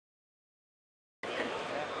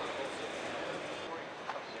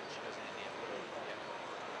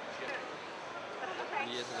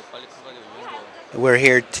We're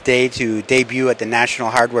here today to debut at the National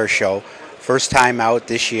Hardware Show. First time out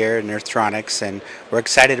this year in Earthtronics, and we're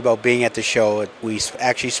excited about being at the show. We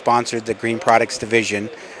actually sponsored the Green Products Division,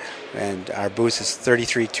 and our booth is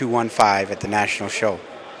 33215 at the National Show.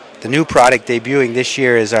 The new product debuting this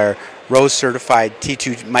year is our RoHS certified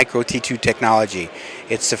T2 micro T2 technology.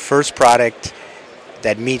 It's the first product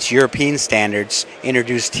that meets European standards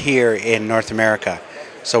introduced here in North America.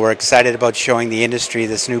 So we're excited about showing the industry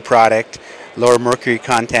this new product. Lower mercury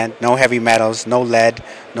content, no heavy metals, no lead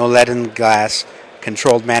in glass,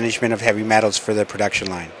 controlled management of heavy metals for the production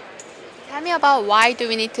line. Tell me about why do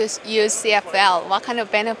we need to use CFL? What kind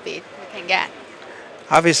of benefit we can get?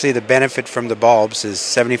 Obviously the benefit from the bulbs is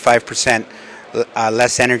 75%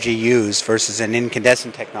 less energy used versus an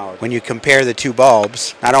incandescent technology. When you compare the two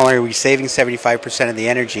bulbs, not only are we saving 75% of the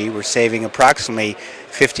energy, we're saving approximately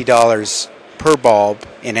 $50 per bulb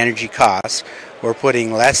in energy costs. We're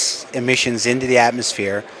putting less emissions into the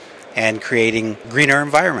atmosphere and creating a greener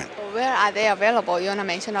environment. Where are they available? You want to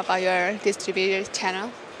mention about your distributor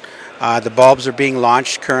channel? The bulbs are being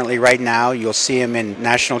launched currently right now. You'll see them in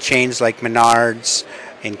national chains like Menards,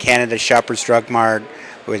 in Canada, Shoppers Drug Mart,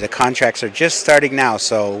 where the contracts are just starting now.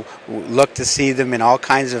 So look to see them in all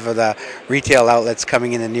kinds of the retail outlets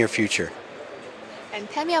coming in the near future. And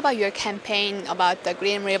tell me about your campaign about the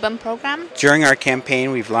Green Ribbon program. During our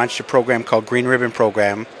campaign, we've launched a program called Green Ribbon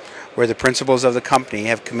Program, where the principals of the company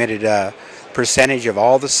have committed a percentage of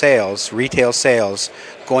all the sales, retail sales,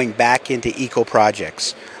 going back into eco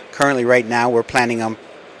projects. Currently, right now, we're planning on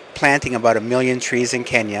planting about 1 million trees in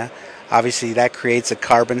Kenya. Obviously, that creates a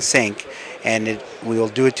carbon sink, and we will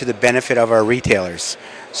do it to the benefit of our retailers.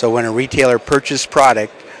 So when a retailer purchases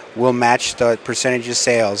product, we'll match the percentage of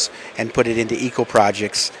sales and put it into eco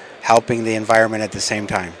projects, helping the environment at the same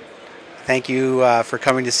time. Thank you for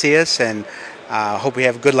coming to see us, and hope we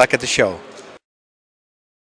have good luck at the show.